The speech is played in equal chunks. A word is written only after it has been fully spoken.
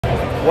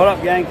What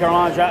up, gang?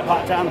 Carolina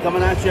Jackpot Time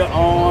coming at you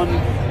on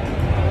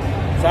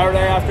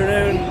Saturday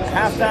afternoon.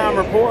 Halftime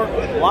report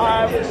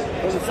live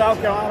from the South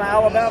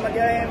Carolina-Alabama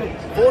game.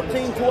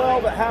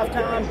 14-12 at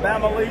halftime.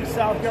 Bama leads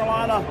South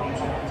Carolina.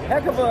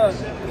 Heck of a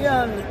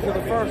end to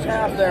the first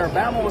half there.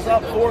 Bama was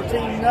up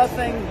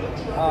 14-0,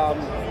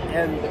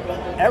 and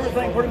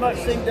everything pretty much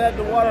seemed dead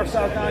in the water.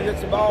 South Carolina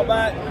gets the ball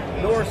back.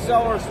 Norris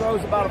Sellers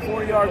throws about a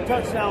 40-yard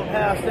touchdown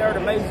pass there to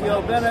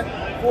Mazio Bennett.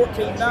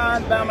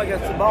 14-9. Bama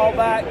gets the ball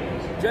back.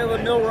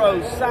 Jalen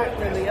Milroe sacked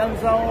in the end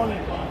zone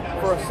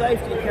for a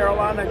safety.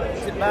 Carolina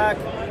gets it back.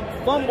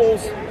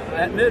 Fumbles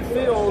at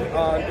midfield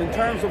in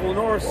terms of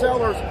Lenora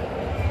Sellers.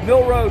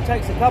 Milroe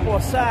takes a couple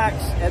of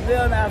sacks, and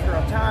then after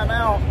a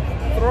timeout,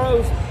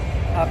 throws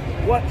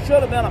what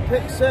should have been a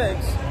pick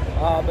six,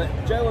 but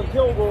Jalen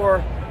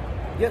Kilgore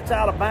gets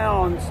out of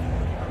bounds.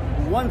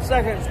 1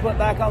 second is put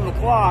back on the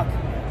clock,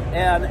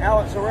 and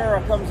Alex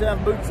Herrera comes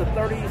in, boots a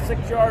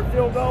 36-yard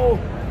field goal.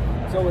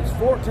 So it's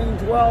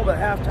 14-12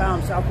 at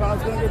halftime. South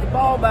Carolina's going to get the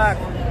ball back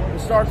to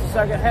start the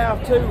second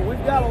half, too.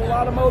 We've got a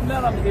lot of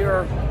momentum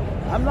here.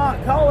 I'm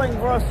not calling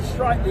for us to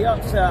strike the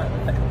upset.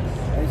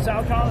 And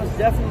South Carolina's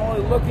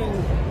definitely looking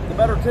the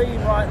better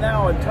team right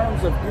now in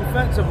terms of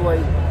defensively.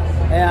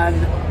 And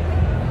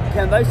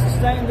can they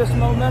sustain this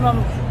momentum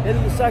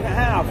into the second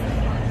half?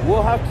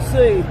 We'll have to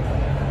see.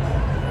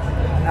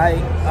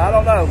 I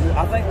don't know.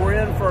 I think we're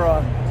in for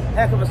a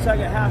heck of a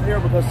second half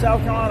here, because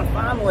South Carolina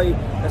finally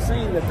has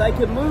seen that they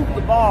can move the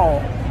ball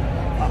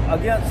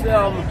against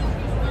them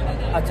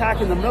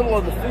attacking the middle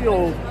of the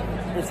field.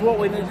 It's what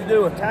we need to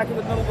do, attacking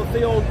the middle of the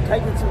field,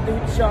 taking some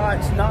deep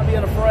shots, not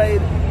being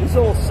afraid. These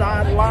little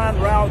sideline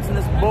routes and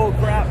this bull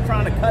crap,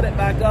 trying to cut it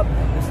back up,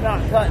 it's not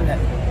cutting it.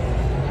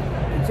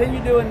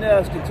 Continue doing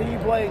this, continue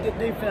playing good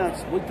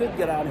defense. We could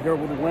get out of here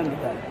with a win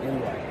today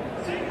anyway.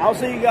 I'll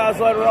see you guys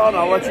later on.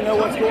 I'll let you know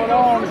what's going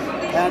on.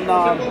 And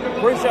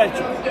appreciate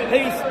you.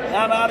 Peace.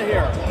 I'm out of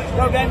here.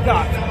 Go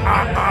Gamecocks.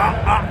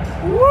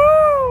 Woo!